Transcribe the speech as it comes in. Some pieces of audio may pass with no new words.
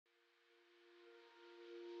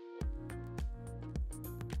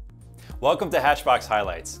Welcome to Hatchbox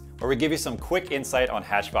Highlights, where we give you some quick insight on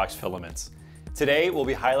Hatchbox filaments. Today, we'll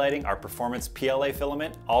be highlighting our performance PLA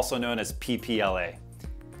filament, also known as PPLA.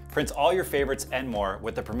 Print all your favorites and more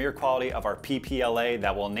with the premier quality of our PPLA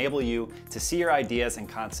that will enable you to see your ideas and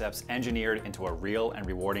concepts engineered into a real and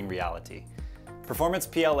rewarding reality. Performance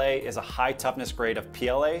PLA is a high toughness grade of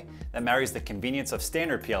PLA that marries the convenience of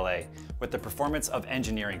standard PLA with the performance of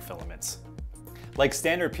engineering filaments. Like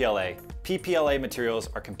standard PLA, PPLA materials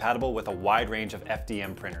are compatible with a wide range of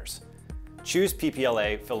FDM printers. Choose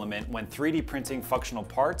PPLA filament when 3D printing functional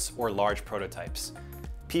parts or large prototypes.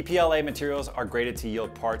 PPLA materials are graded to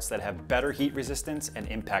yield parts that have better heat resistance and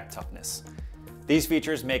impact toughness. These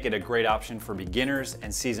features make it a great option for beginners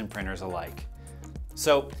and seasoned printers alike.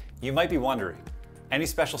 So, you might be wondering, any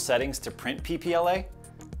special settings to print PPLA?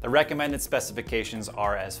 The recommended specifications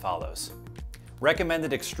are as follows.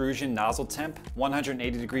 Recommended extrusion nozzle temp,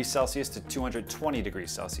 180 degrees Celsius to 220 degrees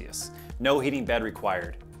Celsius. No heating bed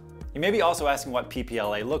required. You may be also asking what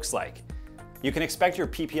PPLA looks like. You can expect your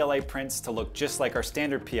PPLA prints to look just like our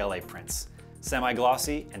standard PLA prints.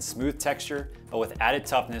 Semi-glossy and smooth texture, but with added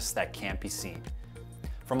toughness that can't be seen.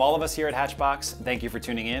 From all of us here at Hatchbox, thank you for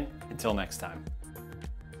tuning in. Until next time.